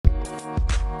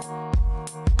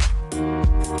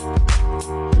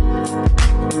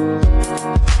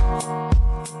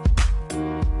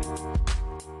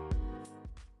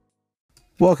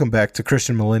Welcome back to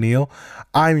Christian Millennial.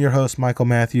 I'm your host, Michael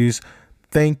Matthews.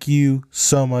 Thank you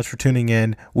so much for tuning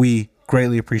in. We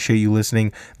greatly appreciate you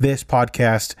listening. This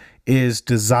podcast is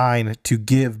designed to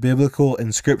give biblical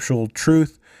and scriptural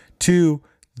truth to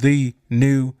the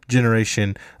new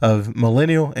generation of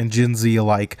Millennial and Gen Z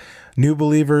alike. New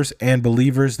believers and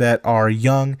believers that are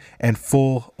young and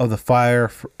full of the fire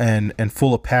and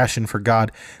full of passion for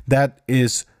God. That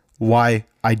is why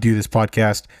I do this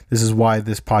podcast. This is why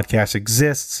this podcast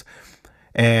exists.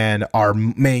 And our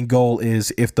main goal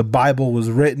is, if the Bible was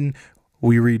written,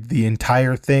 we read the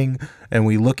entire thing and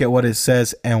we look at what it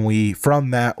says, and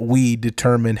from that we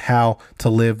determine how to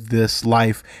live this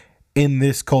life in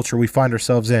this culture we find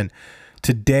ourselves in.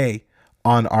 Today,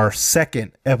 on our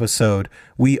second episode,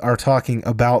 we are talking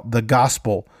about the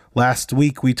gospel. Last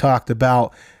week we talked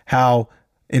about how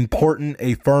important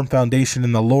a firm foundation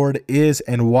in the Lord is,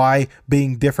 and why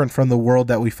being different from the world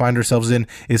that we find ourselves in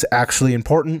is actually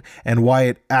important, and why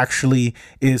it actually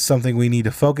is something we need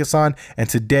to focus on. And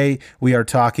today we are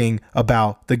talking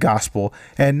about the gospel,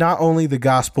 and not only the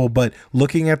gospel, but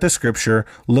looking at the scripture,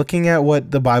 looking at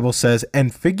what the Bible says,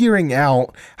 and figuring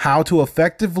out how to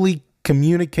effectively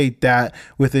communicate that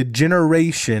with a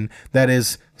generation that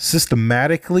is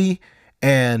systematically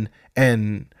and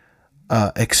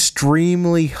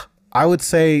extremely, I would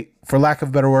say, for lack of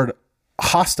a better word,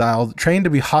 hostile, trained to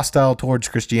be hostile towards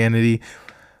Christianity.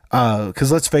 Because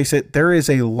let's face it, there is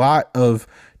a lot of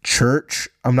church.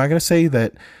 I'm not going to say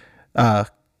that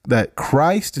that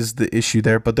Christ is the issue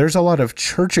there, but there's a lot of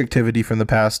church activity from the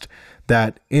past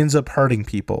that ends up hurting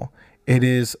people. It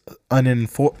is an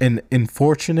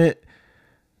unfortunate.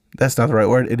 That's not the right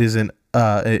word.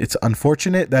 It's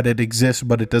unfortunate that it exists,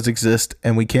 but it does exist,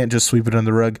 and we can't just sweep it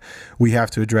under the rug. We have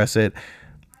to address it.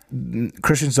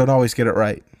 Christians don't always get it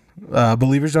right.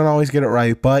 Believers don't always get it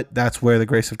right, but that's where the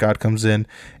grace of God comes in,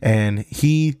 and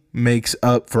he makes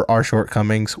up for our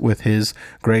shortcomings with his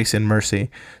grace and mercy.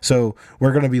 So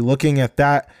we're going to be looking at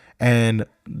that and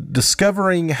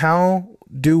discovering, how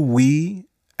do we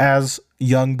as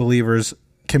young believers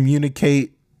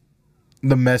communicate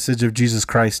the message of Jesus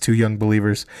Christ to young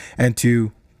believers and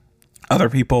to other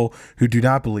people who do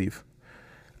not believe.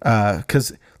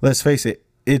 Because let's face it,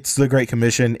 it's the Great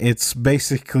Commission. It's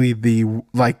basically the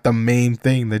main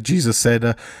thing that Jesus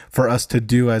said for us to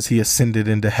do as he ascended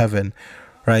into heaven,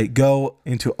 right? Go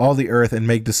into all the earth and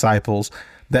make disciples.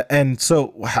 How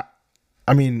do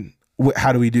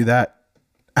we do that?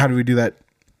 How do we do that?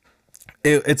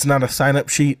 It's not a sign-up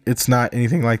sheet. It's not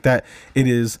anything like that. It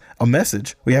is a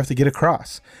message we have to get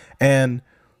across. And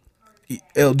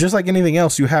just like anything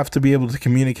else, you have to be able to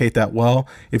communicate that well.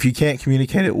 If you can't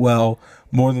communicate it well,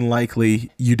 more than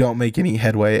likely you don't make any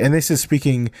headway. And this is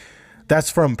that's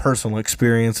from personal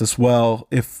experience as well.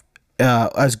 If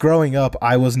as growing up,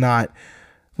 I was not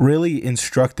really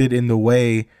instructed in the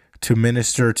way to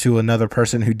minister to another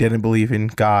person who didn't believe in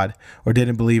God or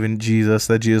didn't believe in Jesus,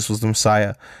 that Jesus was the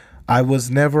Messiah. I was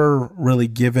never really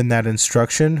given that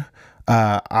instruction.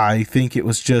 I think it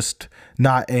was just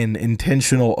not an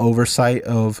intentional oversight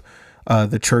of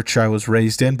the church I was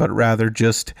raised in, but rather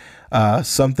just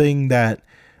something that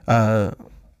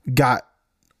got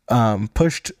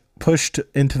pushed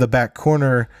into the back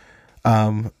corner.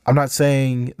 I'm not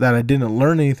saying that I didn't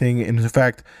learn anything. In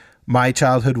fact, my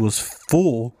childhood was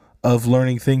full of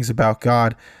learning things about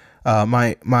God.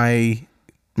 My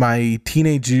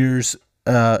teenage years,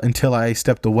 until I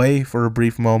stepped away for a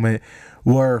brief moment,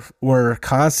 were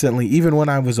constantly, even when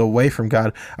I was away from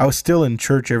God, I was still in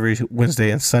church every Wednesday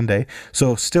and Sunday.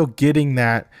 So still getting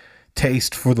that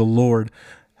taste for the Lord.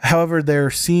 However,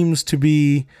 there seems to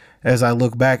be, as I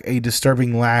look back, a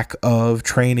disturbing lack of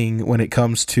training when it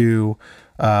comes to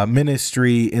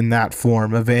ministry in that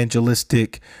form,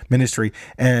 evangelistic ministry.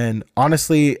 And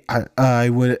honestly, I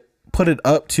would put it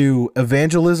up to,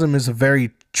 evangelism is a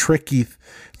very tricky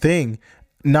thing.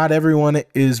 Not everyone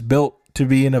is built to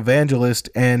be an evangelist,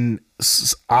 and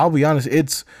I'll be honest,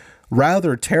 it's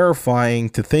rather terrifying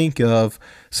to think of.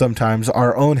 Sometimes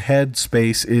our own head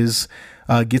space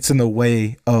gets in the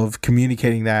way of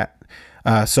communicating that.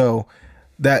 So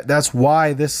that's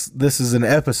why this is an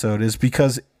episode, is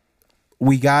because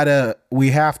we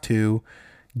have to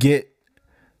get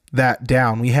that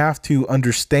down. We have to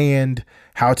understand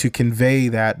how to convey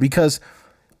that, because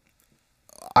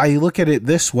I look at it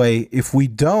this way: if we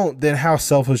don't, then how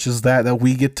selfish is that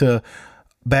we get to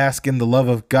bask in the love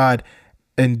of God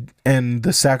and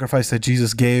the sacrifice that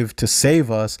Jesus gave to save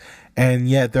us, and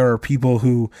yet there are people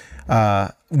who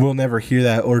will never hear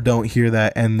that or don't hear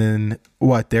that, and then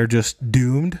they're just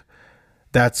doomed.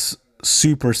 That's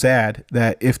super sad,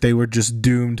 that if they were just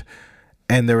doomed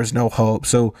and there was no hope.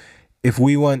 So if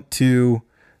we want to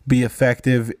be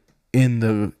effective in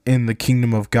the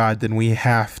kingdom of God, then we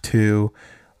have to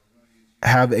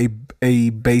have a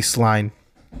baseline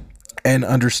and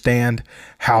understand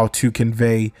how to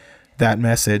convey that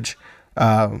message.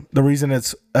 The reason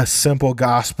it's a simple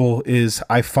gospel is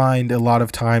I find a lot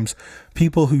of times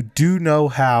people who do know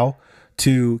how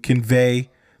to convey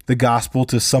the gospel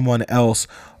to someone else,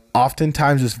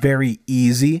 oftentimes it's very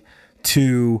easy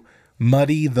to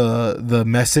muddy the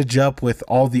message up with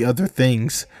all the other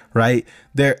things, right?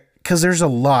 Because there's a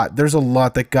lot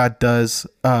that God does,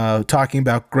 talking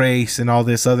about grace and all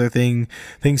this other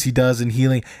things he does in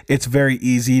healing. It's very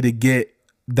easy to get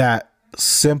that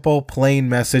simple, plain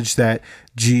message that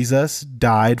Jesus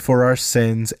died for our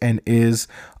sins and is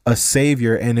a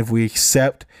savior. And if we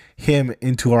accept him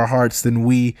into our hearts, then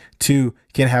we too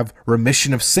can have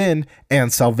remission of sin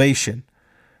and salvation.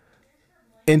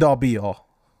 End all be all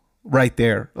right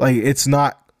there. Like, it's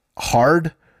not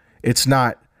hard. It's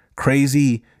not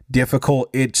crazy difficult.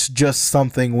 It's just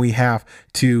something we have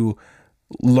to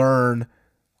learn,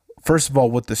 first of all,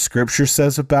 what the scripture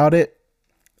says about it,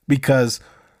 because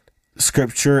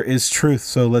scripture is truth.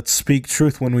 So let's speak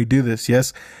truth when we do this.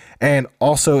 Yes. And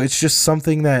also, it's just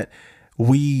something that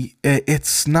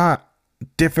it's not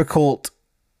difficult.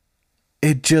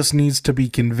 It just needs to be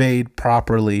conveyed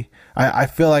properly. I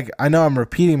feel like, I know I'm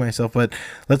repeating myself, but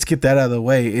let's get that out of the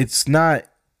way. It's not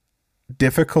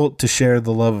difficult to share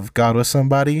the love of God with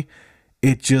somebody.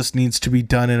 It just needs to be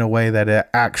done in a way that it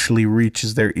actually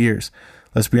reaches their ears.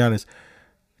 Let's be honest.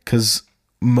 Because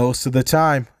most of the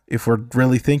time, if we're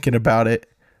really thinking about it,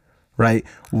 right,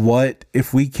 what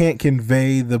if we can't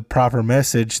convey the proper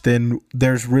message, then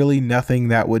there's really nothing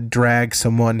that would drag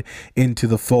someone into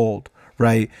the fold,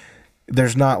 right?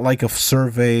 There's not like a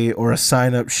survey or a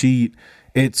sign-up sheet.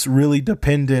 It's really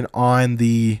dependent on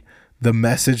the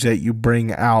message that you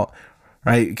bring out,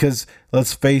 right? Because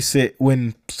let's face it,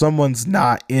 when someone's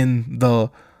not in the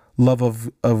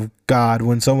love of God,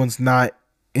 when someone's not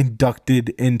inducted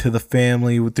into the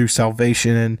family through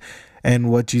salvation and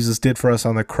what Jesus did for us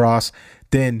on the cross,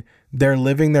 then they're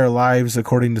living their lives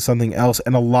according to something else.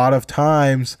 And a lot of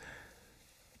times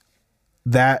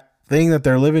that thing that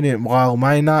they're living in, while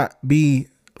might not be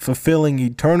fulfilling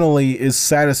eternally, is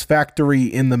satisfactory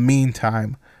in the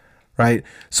meantime, right?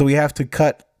 So we have to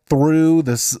cut through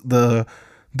the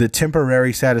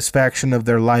temporary satisfaction of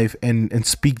their life and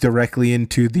speak directly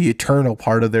into the eternal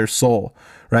part of their soul,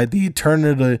 right? The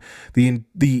eternity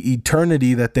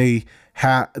that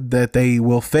they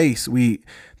will face.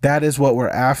 That is what we're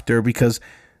after, because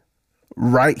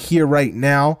right here, right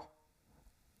now,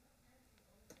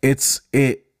 it's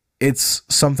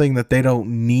something that they don't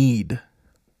need,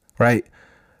 right?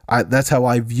 That's how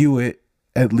I view it,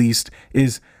 at least,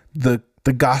 is the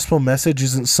gospel message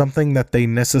isn't something that they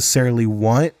necessarily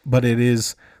want, but it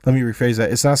is, let me rephrase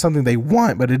that. It's not something they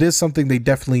want, but it is something they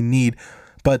definitely need.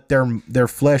 But their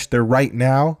flesh, their right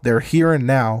now, their here and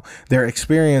now, their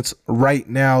experience right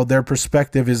now, their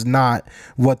perspective is not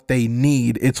what they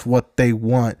need. It's what they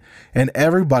want. And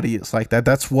everybody is like that.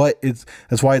 That's why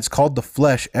it's called the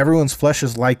flesh. Everyone's flesh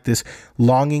is like this,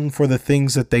 longing for the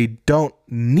things that they don't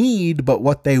need, but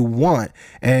what they want.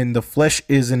 And the flesh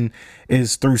is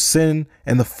through sin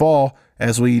and the fall,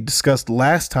 as we discussed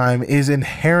last time, is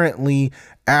inherently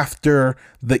after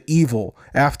the evil,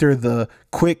 after the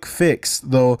quick fix,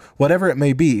 though, whatever it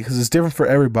may be, because it's different for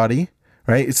everybody,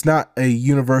 right? It's not a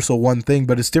universal one thing,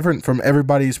 but it's different from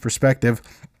everybody's perspective.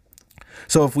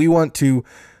 So if we want to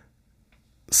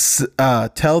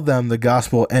tell them the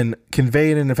gospel and convey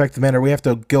it in an effective manner, we have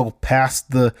to go past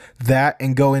that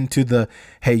and go into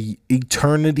hey,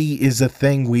 eternity is a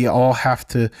thing we all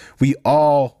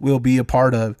will be a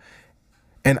part of.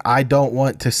 And I don't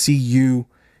want to see you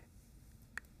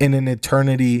in an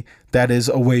eternity that is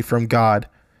away from God,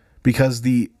 because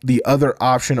the other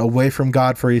option, away from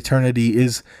God for eternity,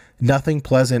 is nothing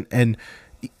pleasant, and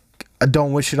I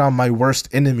don't wish it on my worst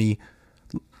enemy.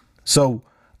 So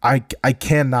I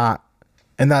cannot,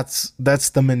 and that's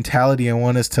the mentality I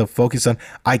want us to focus on.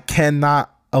 I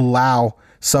cannot allow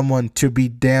someone to be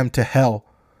damned to hell,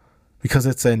 because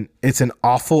it's an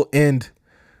awful end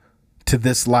to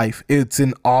this life. It's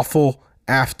an awful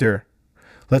after.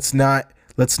 Let's not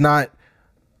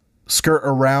skirt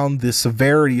around the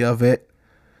severity of it,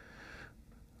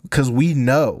 because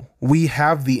we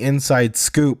have the inside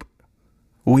scoop.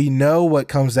 We know what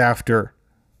comes after.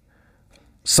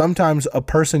 Sometimes a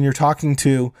person you're talking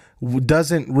to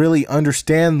doesn't really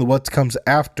understand what comes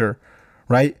after,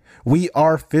 right? We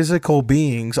are physical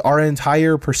beings. Our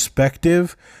entire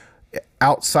perspective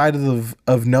outside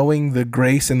of knowing the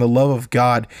grace and the love of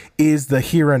God is the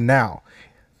here and now.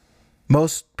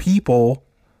 Most people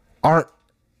aren't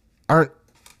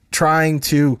trying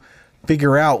to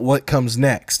figure out what comes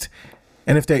next.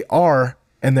 And if they are,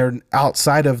 and they're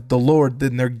outside of the Lord,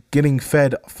 then they're getting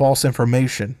fed false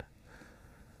information.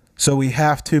 So we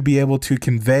have to be able to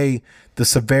convey the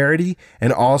severity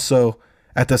and also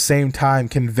at the same time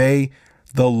convey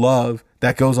the love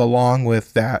that goes along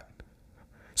with that.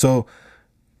 So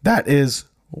that is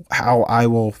how I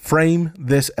will frame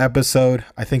this episode.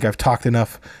 I think I've talked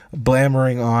enough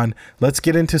blammering on. Let's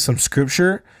get into some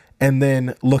scripture and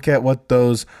then look at what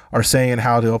those are saying and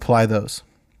how to apply those.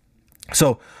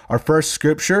 So our first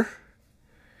scripture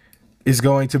is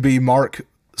going to be Mark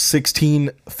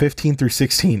 16:15 through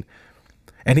 16.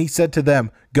 And he said to them,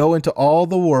 "Go into all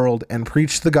the world and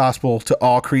preach the gospel to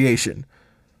all creation.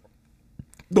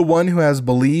 The one who has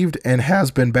believed and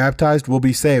has been baptized will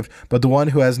be saved, but the one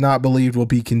who has not believed will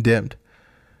be condemned."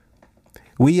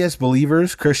 We as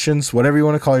believers, Christians, whatever you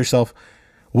want to call yourself,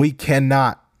 we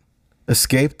cannot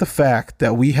escape the fact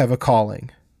that we have a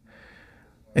calling.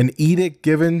 An edict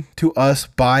given to us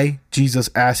by Jesus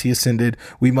as he ascended.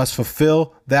 We must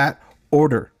fulfill that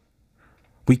order.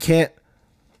 We can't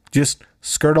just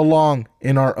skirt along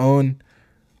in our own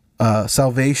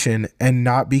salvation and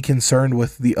not be concerned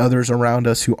with the others around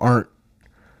us who aren't.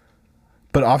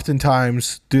 But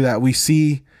oftentimes through that, we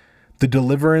see the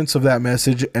deliverance of that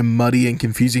message a muddy and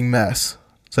confusing mess.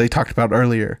 So I talked about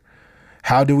earlier.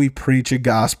 How do we preach a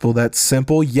gospel that's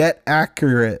simple yet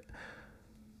accurate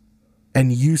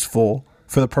and useful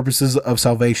for the purposes of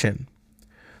salvation?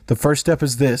 The first step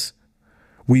is this.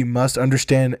 We must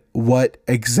understand what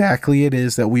exactly it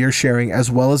is that we are sharing,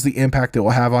 as well as the impact it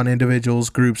will have on individuals,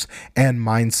 groups, and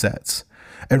mindsets.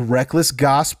 A reckless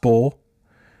gospel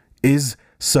is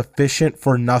sufficient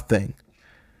for nothing.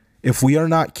 If we are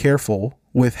not careful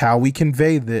with how we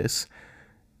convey this,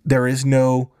 there is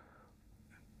no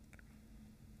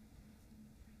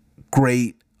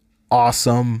great,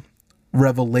 awesome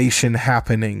revelation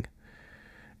happening.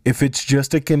 If it's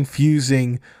just a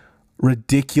confusing,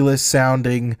 ridiculous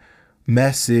sounding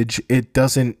message, it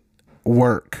doesn't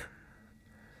work.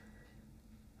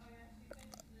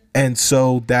 And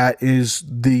so that is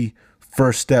the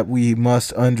first step. We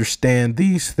must understand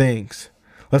these things.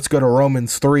 Let's go to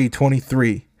Romans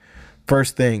 3:23.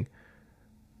 First thing,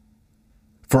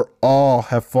 for all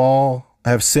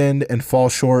have sinned and fall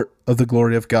short of the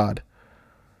glory of God.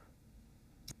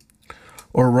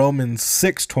 Or Romans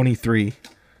 6:23,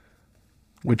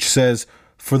 which says,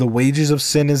 "For the wages of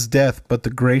sin is death, but the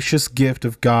gracious gift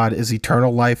of God is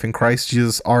eternal life in Christ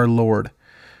Jesus our Lord."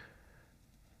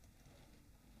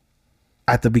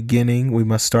 At the beginning, we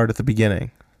must start at the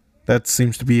beginning. That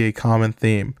seems to be a common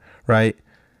theme, right?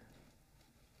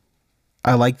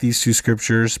 I like these two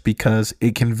scriptures because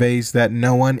it conveys that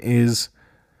no one is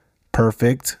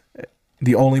perfect.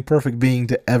 The only perfect being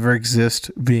to ever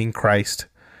exist being Christ,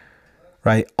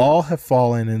 right? All have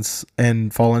fallen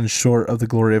and fallen short of the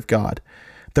glory of God.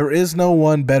 There is no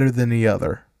one better than the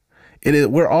other.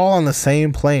 We're all on the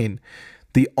same plane.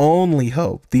 The only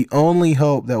hope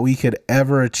that we could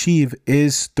ever achieve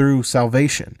is through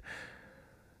salvation.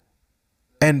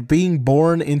 And being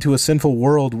born into a sinful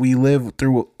world, we live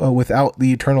through without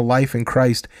the eternal life in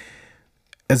Christ,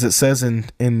 as it says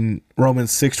in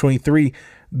Romans 6:23.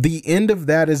 The end of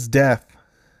that is death.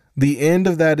 The end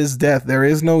of that is death. There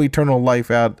is no eternal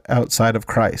life outside of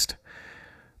Christ.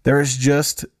 There is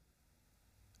just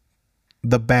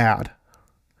the bad,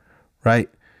 right?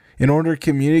 In order to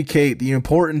communicate the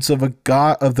importance of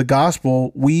the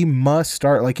gospel, we must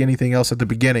start like anything else at the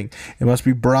beginning. It must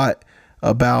be brought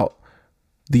about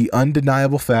the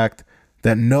undeniable fact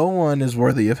that no one is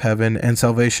worthy of heaven and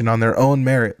salvation on their own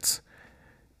merits.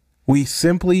 We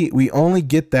only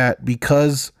get that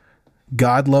because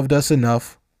God loved us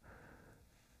enough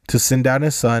to send down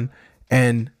his son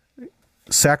and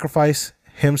sacrifice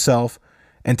himself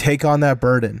and take on that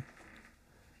burden.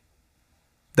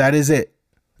 That is it.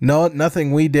 No,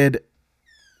 nothing we did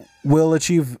will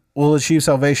achieve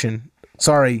salvation.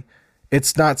 Sorry.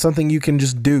 It's not something you can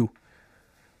just do.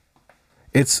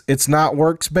 It's not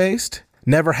works based,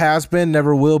 never has been,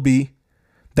 never will be.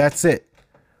 That's it.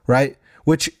 Right?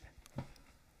 Which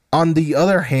on the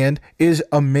other hand is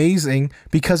amazing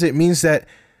because it means that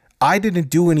I didn't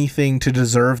do anything to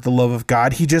deserve the love of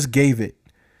God. He just gave it.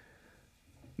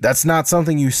 That's not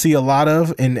something you see a lot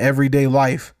of in everyday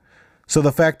life. So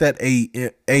the fact that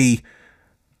a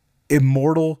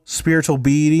immortal spiritual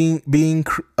being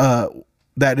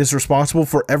that is responsible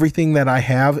for everything that I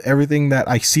have, everything that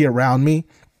I see around me,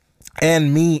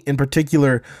 and me in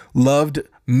particular, loved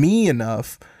me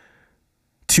enough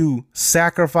to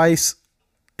sacrifice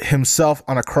himself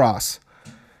on a cross.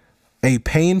 a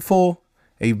painful,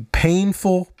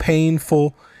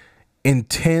 painful,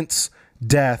 intense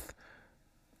death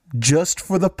just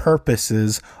for the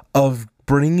purposes of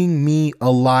bringing me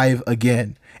alive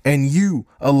again and you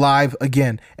alive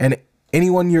again, and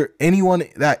anyone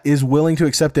that is willing to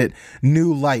accept it,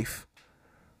 new life.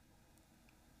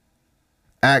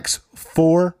 Acts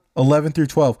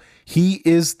 4:11-12. He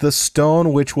is the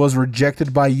stone which was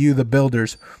rejected by you, the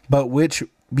builders, but which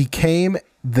became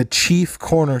the chief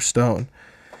cornerstone.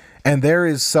 And there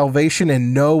is salvation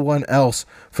in no one else,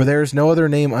 for there is no other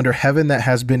name under heaven that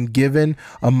has been given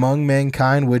among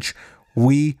mankind by which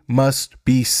we must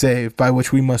be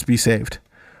saved.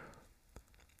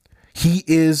 He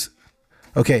is,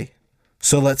 okay,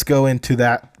 so let's go into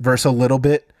that verse a little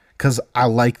bit, because I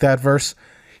like that verse.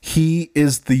 He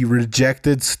is the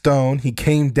rejected stone. He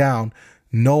came down.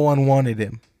 No one wanted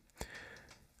him.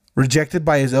 Rejected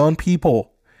by his own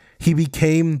people, he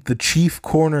became the chief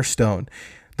cornerstone.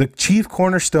 The chief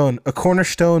cornerstone, a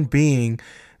cornerstone being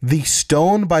the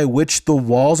stone by which the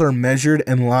walls are measured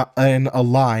and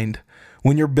aligned.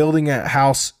 When you're building a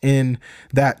house in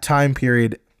that time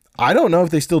period, I don't know if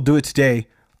they still do it today.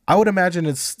 I would imagine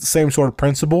it's the same sort of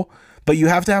principle, but you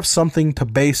have to have something to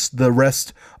base the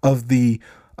rest of the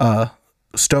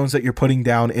stones that you're putting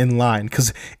down in line.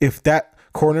 Because if that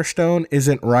cornerstone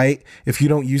isn't right, if you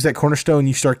don't use that cornerstone,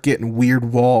 you start getting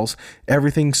weird walls.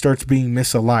 Everything starts being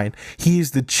misaligned. He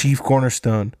is the chief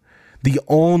cornerstone, the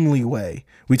only way.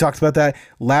 We talked about that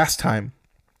last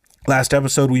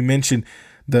episode. We mentioned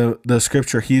the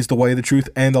scripture. He is the way, the truth,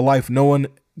 and the life. No one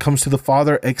comes to the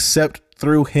Father except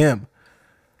through him.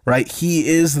 Right? He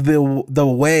is the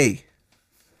way.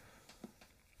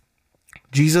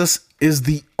 Jesus is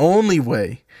the only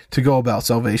way to go about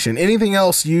salvation. Anything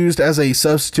else used as a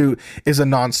substitute is a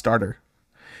non-starter.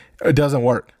 It doesn't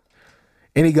work.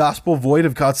 Any gospel void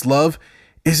of God's love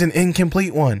is an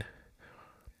incomplete one.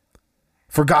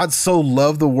 For God so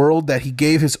loved the world that he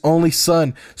gave his only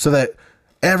Son, so that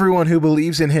everyone who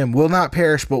believes in him will not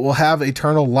perish but will have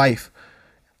eternal life.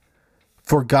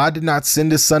 For God did not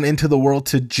send his Son into the world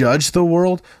to judge the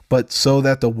world, but so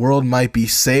that the world might be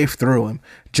saved through him.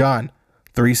 John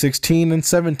 3:16 and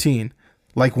 17.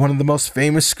 Like one of the most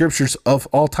famous scriptures of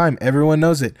all time. Everyone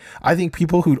knows it. I think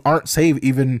people who aren't saved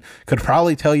even could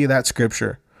probably tell you that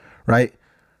scripture, right?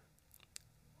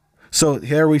 So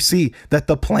here we see that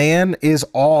the plan is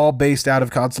all based out of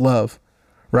God's love,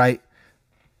 right?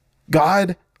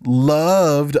 God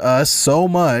loved us so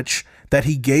much that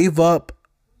he gave up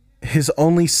his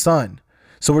only Son.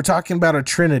 So we're talking about a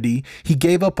Trinity. He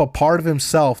gave up a part of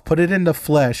himself, put it into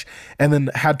flesh, and then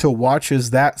had to watch as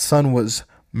that Son was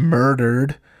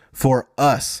murdered for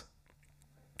us,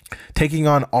 taking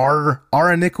on our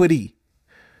iniquity,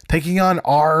 taking on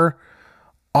our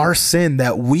sin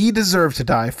that we deserve to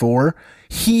die for.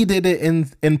 He did it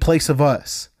in place of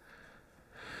us.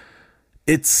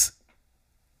 It's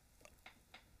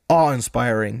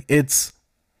awe-inspiring. It's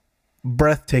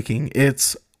breathtaking.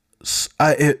 It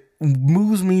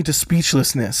moves me to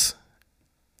speechlessness,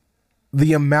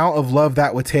 the amount of love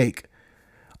that would take.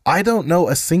 I don't know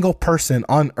a single person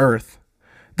on earth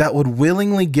that would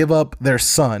willingly give up their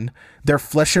son, their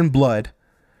flesh and blood,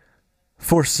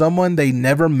 for someone they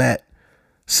never met,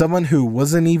 someone who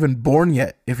wasn't even born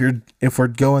yet, if we're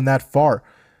going that far.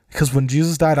 Because when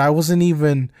Jesus died, I wasn't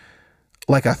even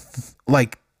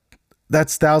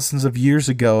that's thousands of years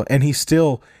ago, and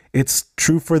it's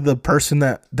true for the person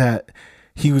that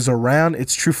he was around.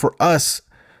 It's true for us.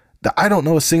 That I don't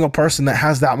know a single person that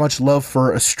has that much love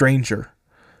for a stranger,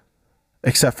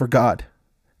 except for God.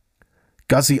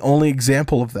 God's the only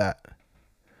example of that.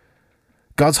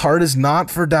 God's heart is not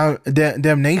for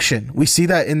damnation. We see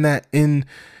that in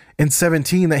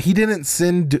 17, that he didn't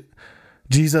send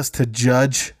Jesus to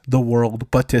judge the world,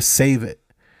 but to save it,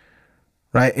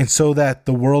 right? And so that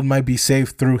the world might be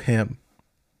saved through him.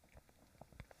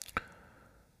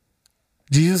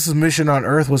 Jesus' mission on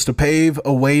earth was to pave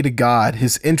a way to God.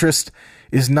 His interest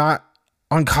is not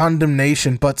on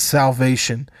condemnation, but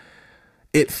salvation.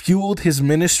 It fueled his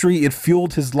ministry. It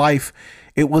fueled his life.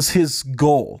 It was his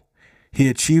goal. He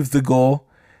achieved the goal.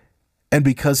 And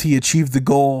because he achieved the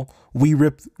goal, we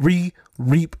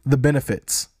reap the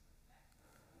benefits.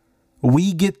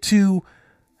 We get to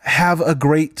have a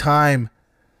great time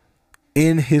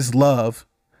in his love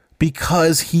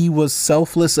because he was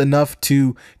selfless enough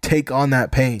to take on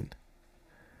that pain.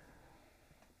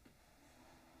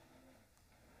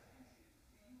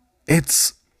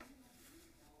 It's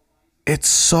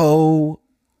so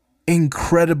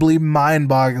incredibly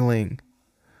mind-boggling.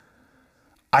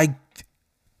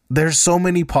 There's so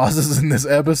many pauses in this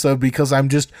episode because I'm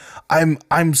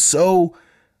so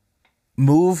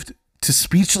moved to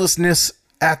speechlessness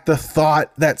at the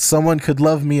thought that someone could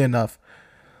love me enough.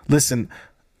 Listen,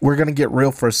 we're going to get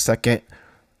real for a second,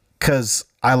 because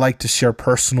I like to share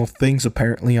personal things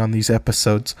apparently on these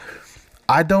episodes.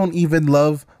 I don't even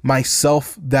love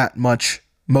myself that much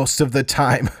most of the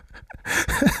time.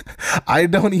 I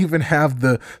don't even have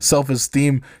the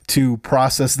self-esteem to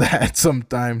process that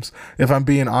sometimes. If I'm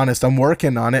being honest, I'm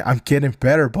working on it. I'm getting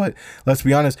better, but let's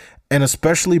be honest. And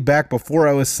especially back before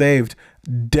I was saved,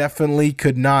 definitely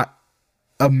could not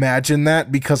imagine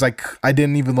that, because I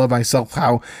didn't even love myself.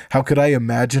 How could I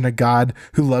imagine a God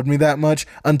who loved me that much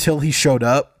until he showed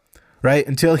up, right?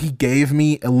 Until he gave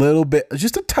me a little bit,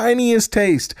 just a tiniest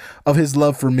taste of his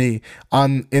love for me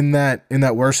in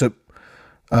that worship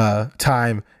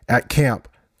time at camp,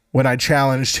 when I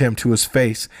challenged him to his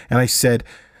face and I said,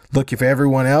 look, if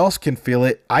everyone else can feel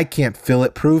it, I can't feel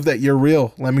it. Prove that you're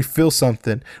real. Let me feel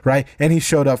something, right? And he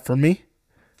showed up for me.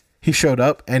 He showed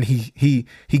up and he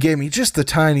gave me just the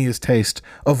tiniest taste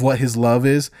of what his love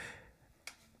is.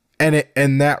 And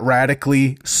that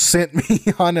radically sent me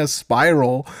on a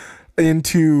spiral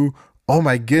into, oh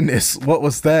my goodness, what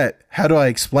was that? How do I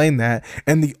explain that?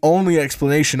 And the only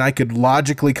explanation I could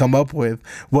logically come up with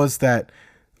was that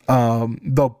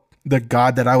the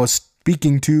God that I was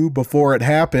speaking to before it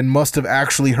happened must have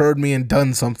actually heard me and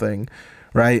done something,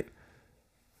 right?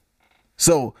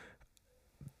 So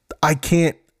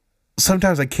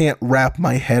sometimes I can't wrap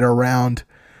my head around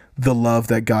the love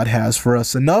that God has for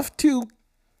us enough to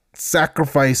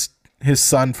sacrifice his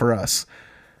son for us,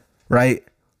 right?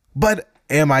 But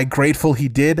am I grateful he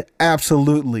did?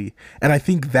 Absolutely. And I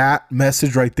think that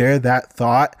message right there, that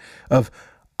thought of,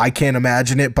 I can't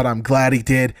imagine it, but I'm glad he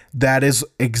did, that is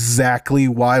exactly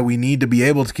why we need to be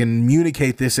able to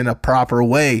communicate this in a proper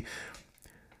way,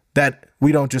 that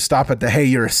we don't just stop at the, hey,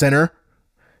 you're a sinner.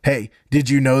 Hey, did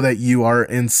you know that you are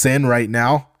in sin right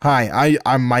now? Hi,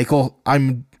 I'm Michael.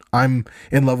 I'm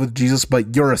in love with Jesus,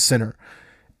 but you're a sinner.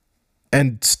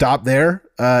 And stop there?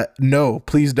 No,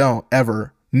 please don't,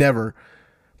 ever, never,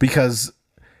 because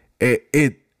it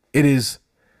is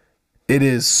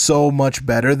so much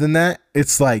better than that.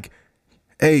 It's like,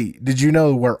 hey, did you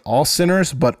know we're all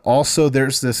sinners, but also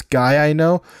there's this guy I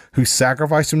know who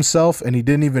sacrificed himself and he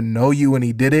didn't even know you when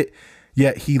he did it,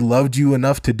 yet he loved you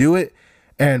enough to do it.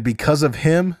 And because of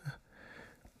him,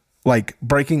 like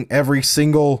breaking every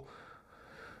single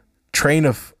train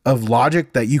of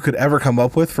logic that you could ever come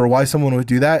up with for why someone would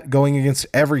do that, going against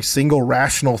every single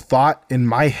rational thought in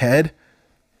my head,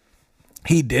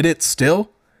 he did it still.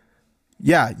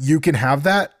 Yeah, you can have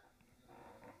that.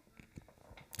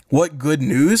 What good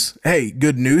news? Hey,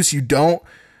 good news. You don't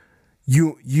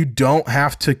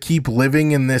have to keep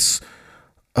living in this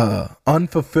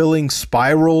unfulfilling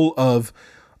spiral of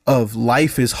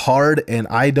life is hard and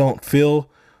I don't feel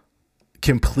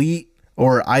complete,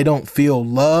 or I don't feel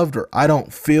loved, or I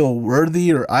don't feel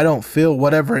worthy, or I don't feel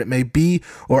whatever it may be,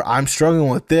 or I'm struggling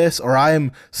with this, or I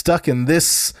am stuck in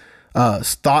this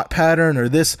thought pattern, or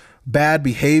this bad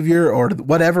behavior, or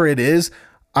whatever it is.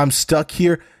 I'm stuck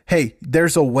here. Hey,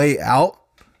 there's a way out.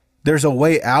 There's a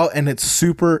way out, and it's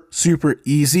super, super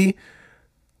easy.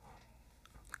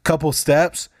 Couple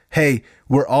steps. Hey,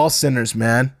 we're all sinners,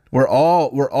 man. We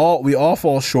all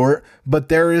fall short, but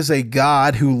there is a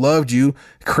God who loved you,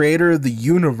 creator of the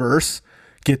universe.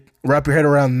 Wrap your head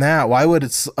around that. Why would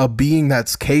it's a being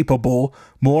that's capable,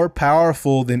 more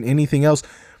powerful than anything else,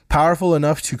 powerful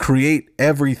enough to create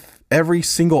every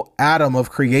single atom of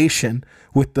creation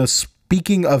with the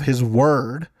speaking of his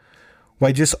word,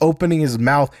 by just opening his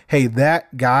mouth? Hey,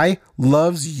 that guy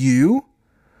loves you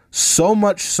so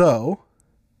much so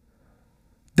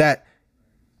that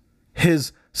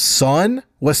his son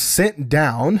was sent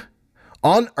down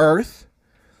on earth.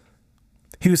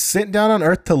 He was sent down on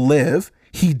earth to live.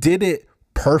 He did it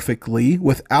perfectly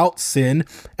without sin,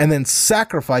 and then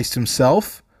sacrificed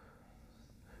himself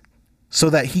so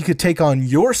that he could take on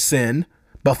your sin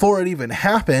before it even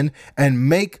happened and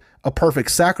make a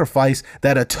perfect sacrifice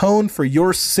that atoned for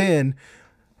your sin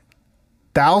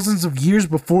thousands of years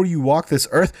before you walk this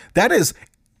earth. That is,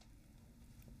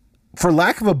 for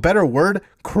lack of a better word,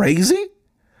 crazy.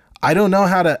 I don't know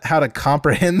how to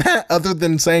comprehend that other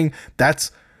than saying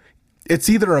it's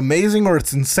either amazing or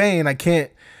it's insane. I can't,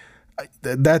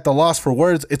 that the loss for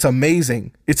words. It's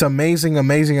amazing. It's amazing,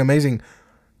 amazing, amazing.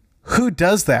 Who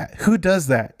does that? Who does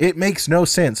that? It makes no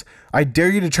sense. I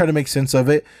dare you to try to make sense of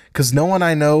it, because no one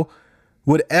I know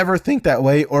would ever think that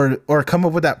way or come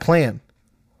up with that plan.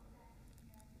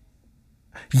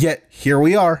 Yet here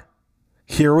we are.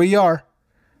 Here we are.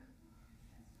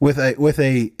 With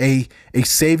a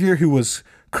Savior who was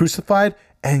crucified,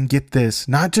 and get this,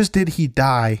 not just did he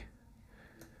die,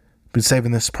 been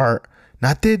saving this part.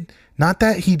 Not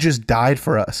that he just died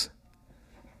for us,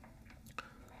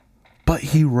 but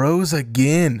he rose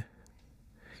again.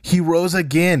 He rose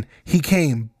again. He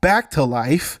came back to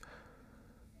life,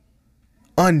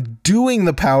 undoing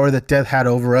the power that death had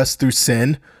over us through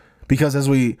sin. Because as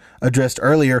we addressed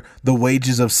earlier, the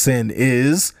wages of sin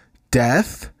is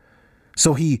death.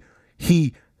 So he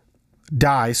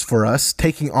dies for us,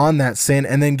 taking on that sin,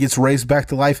 and then gets raised back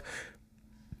to life,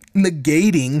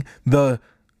 negating the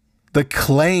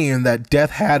claim that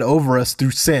death had over us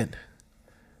through sin.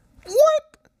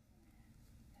 What?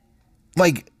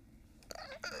 Like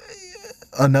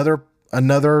another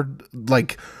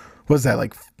like, what's that,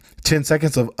 like 10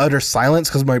 seconds of utter silence,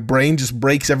 because my brain just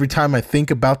breaks every time I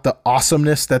think about the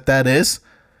awesomeness that is.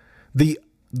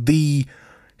 The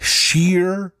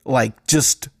sheer, like,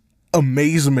 just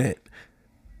amazement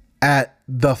at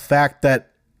the fact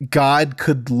that God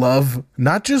could love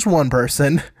not just one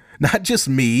person, not just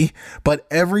me, but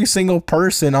every single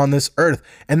person on this earth,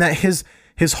 and that his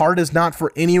heart is not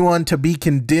for anyone to be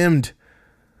condemned,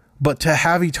 but to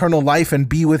have eternal life and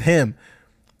be with him.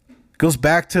 Goes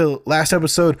back to last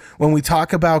episode when we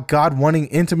talk about God wanting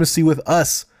intimacy with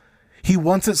us. He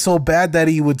wants it so bad that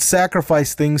he would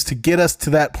sacrifice things to get us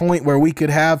to that point where we could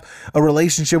have a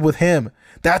relationship with him.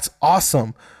 That's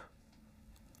awesome.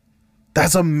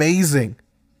 That's amazing.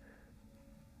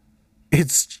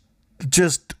 It's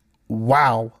just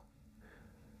wow.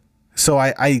 So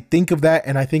I think of that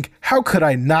and I think, how could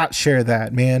I not share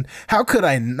that, man? How could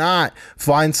I not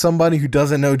find somebody who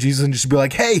doesn't know Jesus and just be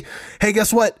like, hey,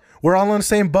 guess what? We're all on the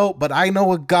same boat, but I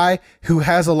know a guy who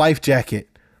has a life jacket,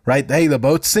 right? Hey, the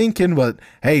boat's sinking, but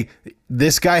hey,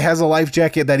 this guy has a life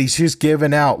jacket that he's just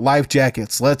giving out life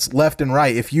jackets. Let's left and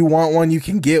right. If you want one, you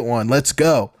can get one. Let's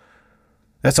go.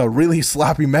 That's a really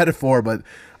sloppy metaphor, but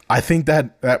I think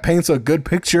that paints a good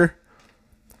picture,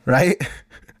 right?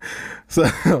 So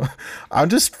I'm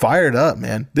just fired up,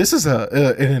 man. This is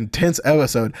an intense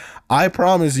episode. I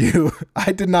promise you,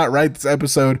 I did not write this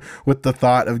episode with the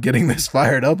thought of getting this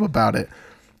fired up about it.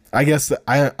 I guess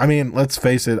I mean, let's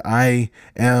face it. I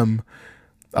am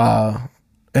an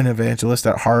evangelist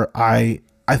at heart. I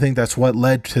think that's what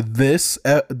led to this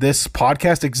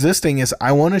podcast existing, is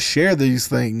I want to share these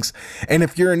things. And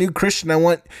if you're a new Christian, I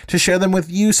want to share them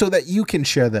with you so that you can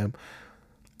share them.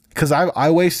 Because I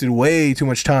wasted way too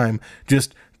much time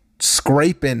just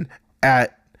scraping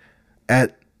at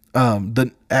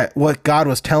what God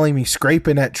was telling me,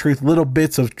 scraping at truth, little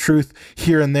bits of truth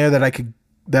here and there that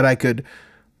I could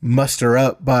muster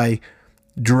up by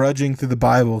drudging through the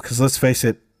Bible. Because let's face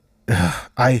it,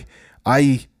 I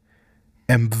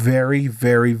am very,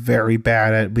 very, very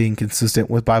bad at being consistent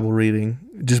with Bible reading.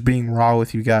 Just being raw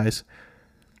with you guys.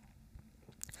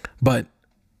 But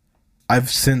I've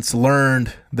since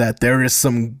learned that there is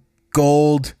some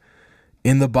gold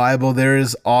in the Bible. There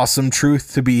is awesome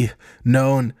truth to be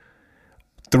known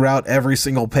throughout every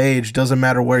single page. Doesn't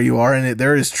matter where you are in it.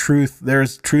 There is truth. There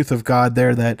is truth of God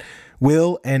there that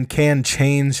will and can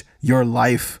change your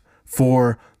life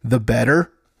for the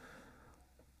better.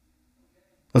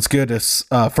 Let's go to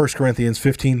 1 Corinthians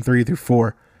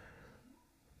 15:3-4.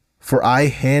 For I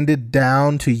handed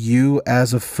down to you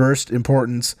as of first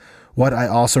importance what I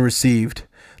also received,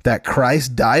 that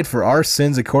Christ died for our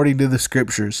sins according to the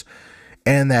scriptures,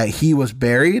 and that he was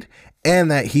buried, and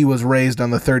that he was raised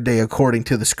on the third day according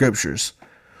to the scriptures,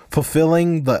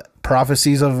 fulfilling the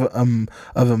prophecies of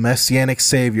a messianic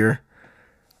savior.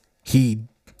 He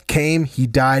came, he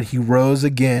died, he rose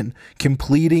again,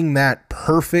 completing that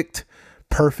perfect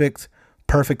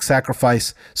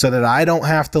sacrifice so that I don't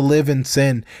have to live in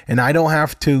sin and I don't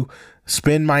have to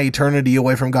spend my eternity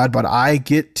away from God, but I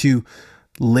get to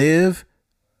live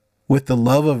with the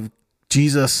love of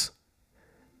Jesus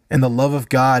and the love of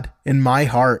God in my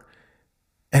heart,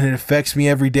 and it affects me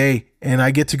every day, and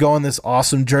I get to go on this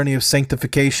awesome journey of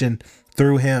sanctification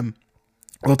through him.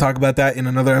 We'll talk about that in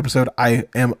another episode. I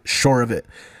am sure of it.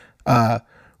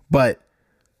 But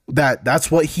that's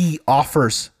what he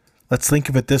offers. Let's think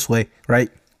of it this way, right?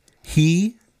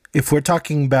 If we're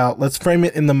talking about, let's frame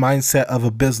it in the mindset of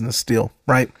a business deal,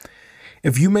 right?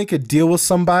 If you make a deal with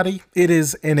somebody, it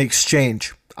is an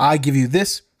exchange. I give you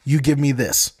this, you give me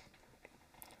this.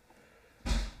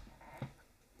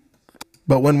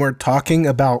 But when we're talking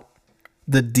about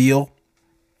the deal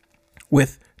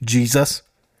with Jesus,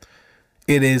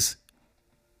 it is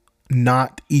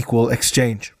not equal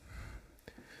exchange.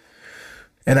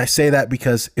 And I say that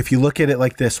because if you look at it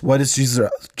like this, what is Jesus?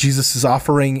 Jesus is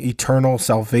offering eternal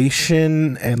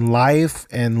salvation and life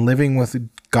and living with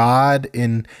God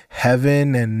in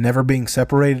heaven and never being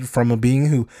separated from a being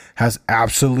who has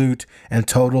absolute and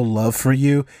total love for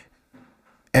you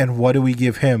And what do we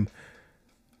give him?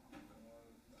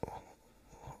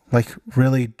 Like,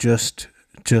 really just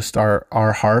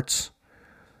our hearts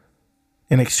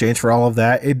in exchange for all of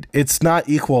that? It's not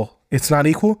equal. It's not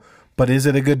equal, but is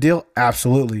it a good deal?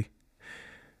 Absolutely.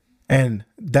 And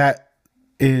that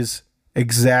is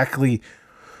exactly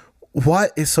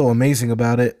what is so amazing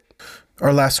about it.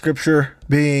 Our last scripture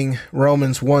being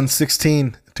Romans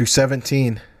 1:16 through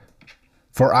 17.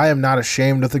 For I am not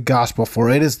ashamed of the gospel, for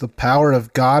it is the power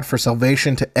of God for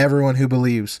salvation to everyone who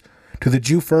believes, to the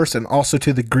Jew first and also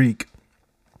to the Greek.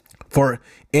 For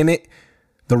in it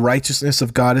the righteousness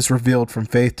of God is revealed from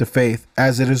faith to faith,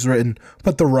 as it is written,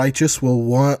 but the righteous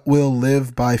will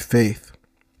live by faith.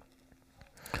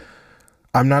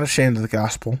 I'm not ashamed of the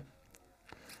gospel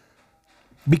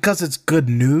because it's good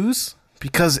news,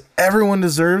 because everyone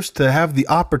deserves to have the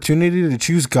opportunity to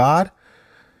choose God.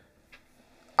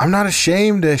 I'm not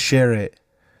ashamed to share it,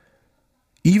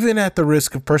 even at the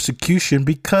risk of persecution,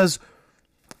 because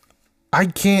I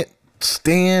can't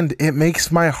stand, it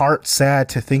makes my heart sad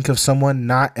to think of someone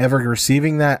not ever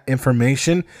receiving that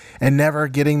information and never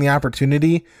getting the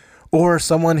opportunity, or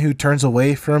someone who turns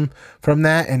away from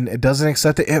that and it doesn't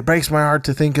accept it. It breaks my heart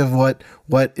to think of what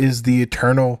is the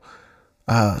eternal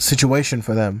situation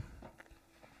for them.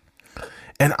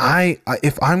 And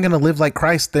if I'm going to live like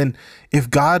Christ, then if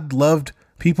God loved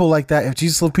people like that, if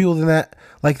Jesus loved people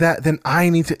like that, then I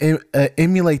need to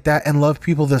emulate that and love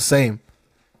people the same.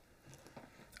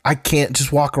 I can't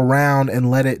just walk around and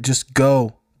let it just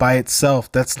go by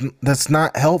itself. That's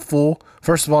not helpful,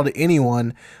 first of all, to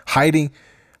anyone. Hiding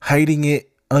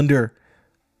it under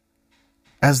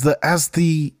as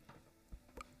the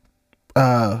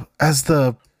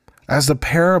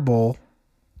parable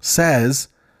says,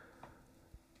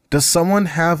 does someone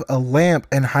have a lamp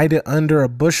and hide it under a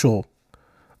bushel?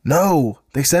 No,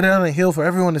 they set it on a hill for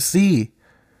everyone to see.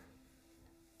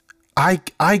 I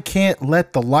can't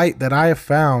let the light that I have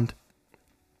found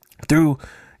through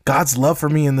God's love for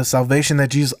me and the salvation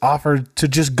that Jesus offered to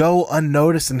just go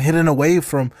unnoticed and hidden away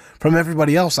from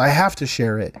everybody else. I have to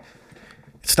share it.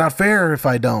 It's not fair if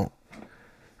I don't,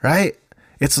 right?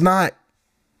 It's not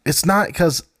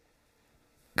because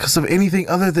of anything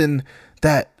other than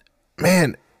that,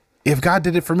 man, if God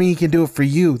did it for me, he can do it for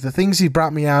you. The things he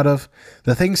brought me out of,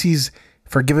 the things he's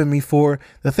forgiven me for,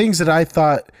 the things that I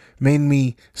thought made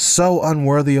me so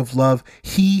unworthy of love,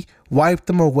 he wiped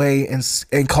them away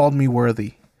and called me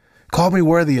worthy. Called me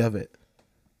worthy of it.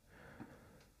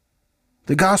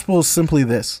 The gospel is simply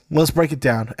this. Let's break it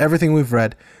down. Everything we've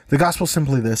read. The gospel is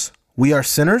simply this. We are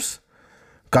sinners.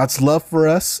 God's love for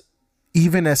us,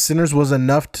 even as sinners, was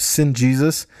enough to send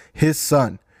Jesus, his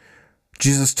son.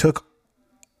 Jesus took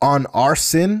on our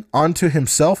sin onto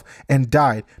himself and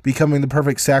died, becoming the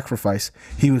perfect sacrifice.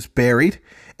 He was buried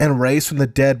and raised from the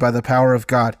dead by the power of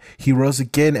God. He rose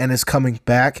again and is coming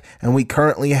back, and we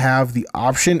currently have the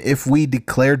option, if we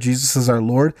declare Jesus as our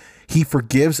Lord, he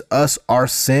forgives us our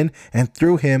sin, and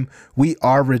through him we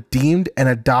are redeemed and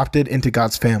adopted into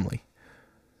God's family.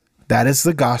 That is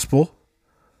the gospel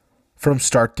from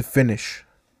start to finish.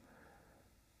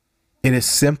 It is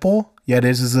simple, yet it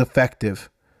is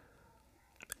effective.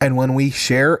 And when we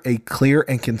share a clear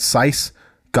and concise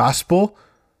gospel,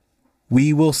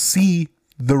 we will see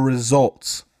the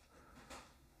results,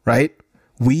 right?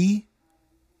 We,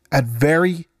 at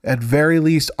very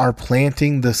least, are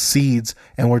planting the seeds,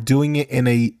 and we're doing it in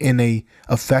a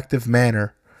effective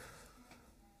manner.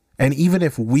 And even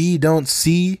if we don't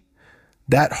see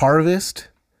that harvest,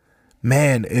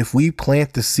 man, if we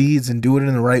plant the seeds and do it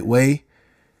in the right way,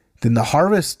 then the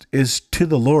harvest is to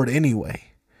the Lord anyway.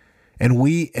 And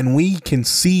we can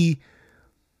see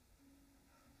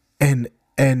and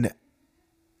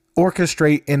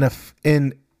orchestrate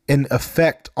in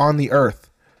effect on the earth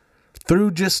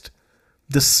through just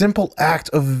the simple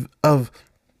act of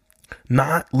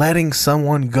not letting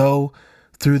someone go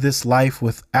through this life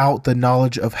without the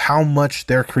knowledge of how much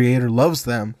their Creator loves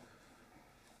them,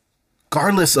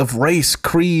 regardless of race,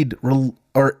 creed,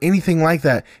 or anything like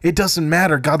that. It doesn't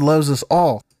matter. God loves us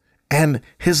all, and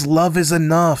his love is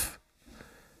enough.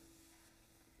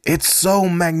 It's so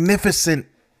magnificent.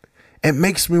 It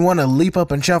makes me want to leap up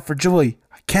and shout for joy.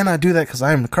 I cannot do that because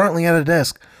I am currently at a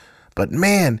desk. But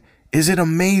man, is it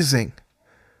amazing.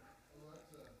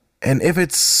 And if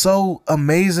it's so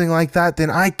amazing like that, then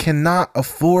I cannot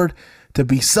afford to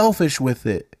be selfish with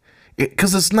it.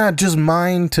 Because it's not just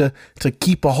mine to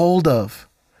keep a hold of.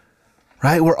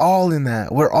 Right? We're all in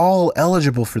that. We're all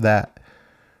eligible for that.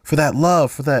 For that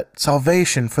love, for that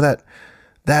salvation, for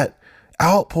that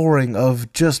outpouring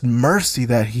of just mercy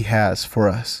that he has for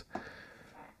us.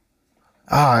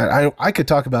 I could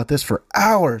talk about this for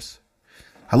hours.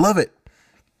 I love it.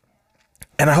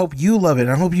 And I hope you love it.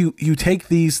 I hope you take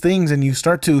these things and you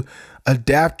start to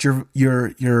adapt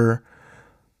your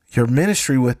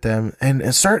ministry with them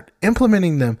and start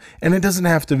implementing them. And it doesn't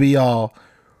have to be all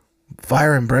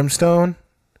fire and brimstone.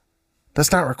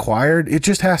 That's not required. It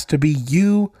just has to be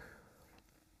you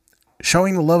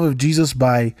showing the love of Jesus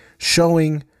by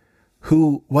showing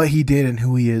what he did and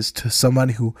who he is to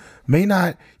somebody who may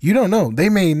not, you don't know. They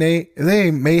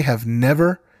may have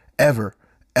never, ever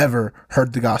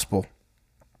heard the gospel.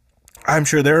 I'm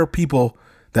sure there are people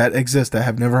that exist that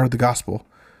have never heard the gospel.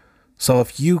 So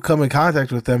if you come in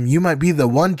contact with them, you might be the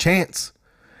one chance.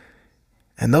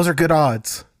 And those are good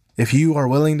odds. If you are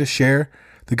willing to share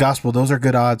the gospel, those are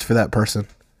good odds for that person.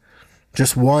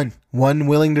 Just one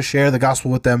willing to share the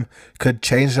gospel with them could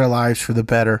change their lives for the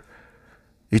better.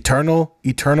 Eternal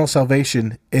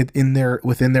salvation within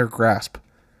their grasp.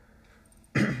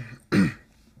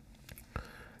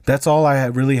 That's all I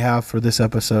really have for this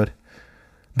episode.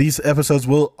 These episodes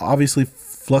will obviously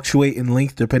fluctuate in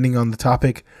length depending on the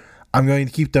topic. I'm going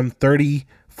to keep them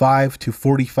 35 to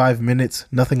 45 minutes,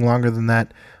 nothing longer than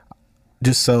that,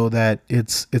 just so that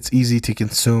it's easy to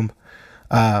consume.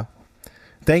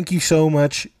 Thank you so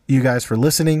much, you guys, for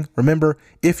listening. Remember,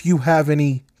 if you have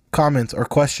any comments or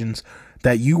questions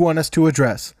that you want us to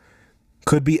address,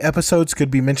 could be episodes,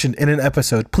 could be mentioned in an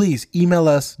episode, please email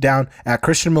us down at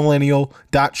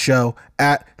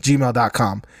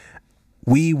christianmillennial.show@gmail.com.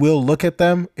 We will look at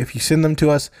them if you send them to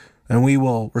us, and we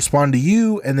will respond to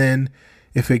you. And then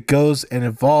if it goes and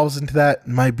evolves into that, it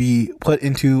might be put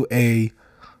into a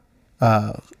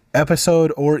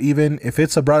episode, or even if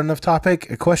it's a broad enough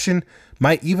topic, a question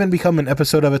might even become an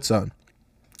episode of its own.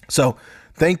 So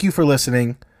thank you for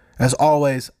listening. As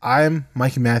always, I'm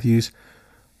Mikey Matthews.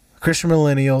 Christian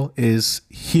Millennial is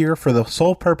here for the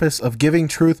sole purpose of giving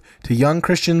truth to young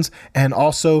Christians and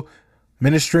also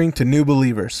ministering to new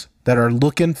believers that are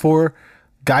looking for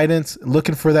guidance,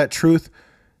 looking for that truth.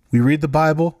 We read the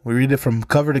Bible, we read it from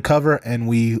cover to cover, and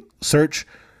we search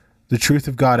the truth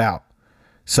of God out.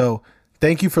 So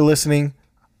thank you for listening.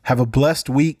 Have a blessed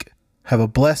week. Have a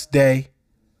blessed day.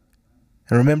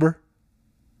 And remember,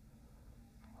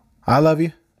 I love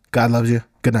you. God loves you.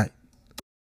 Good night.